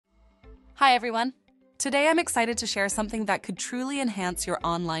Hi everyone! Today I'm excited to share something that could truly enhance your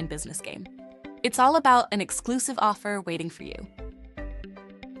online business game. It's all about an exclusive offer waiting for you.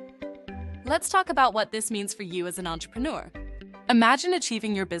 Let's talk about what this means for you as an entrepreneur. Imagine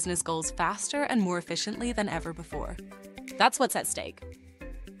achieving your business goals faster and more efficiently than ever before. That's what's at stake.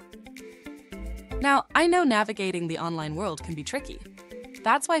 Now, I know navigating the online world can be tricky.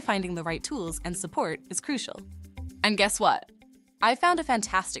 That's why finding the right tools and support is crucial. And guess what? I found a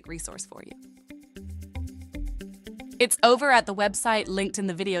fantastic resource for you. It's over at the website linked in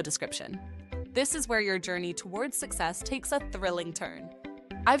the video description. This is where your journey towards success takes a thrilling turn.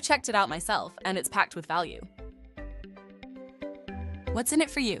 I've checked it out myself, and it's packed with value. What's in it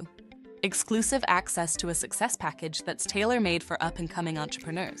for you? Exclusive access to a success package that's tailor-made for up-and-coming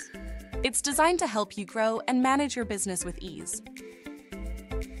entrepreneurs. It's designed to help you grow and manage your business with ease.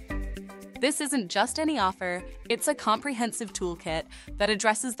 This isn't just any offer, it's a comprehensive toolkit that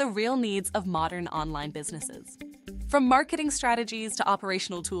addresses the real needs of modern online businesses. From marketing strategies to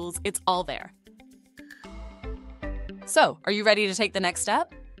operational tools, it's all there. So, are you ready to take the next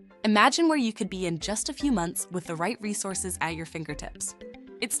step? Imagine where you could be in just a few months with the right resources at your fingertips.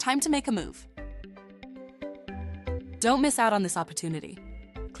 It's time to make a move. Don't miss out on this opportunity.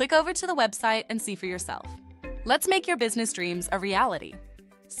 Click over to the website and see for yourself. Let's make your business dreams a reality.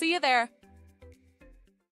 See you there!